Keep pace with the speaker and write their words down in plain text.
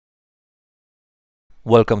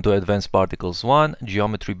Welcome to Advanced Particles 1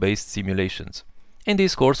 Geometry-Based Simulations. In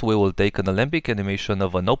this course we will take an alembic animation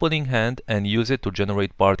of an opening hand and use it to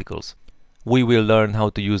generate particles. We will learn how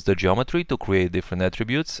to use the geometry to create different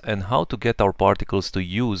attributes and how to get our particles to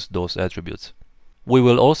use those attributes. We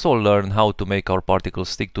will also learn how to make our particles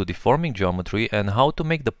stick to deforming geometry and how to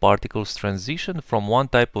make the particles transition from one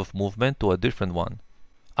type of movement to a different one.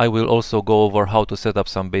 I will also go over how to set up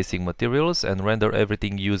some basic materials and render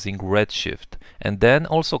everything using Redshift, and then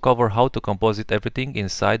also cover how to composite everything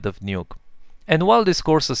inside of Nuke. And while this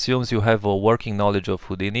course assumes you have a working knowledge of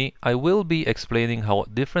Houdini, I will be explaining how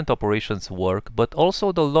different operations work, but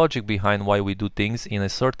also the logic behind why we do things in a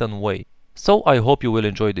certain way. So I hope you will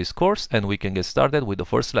enjoy this course and we can get started with the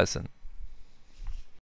first lesson.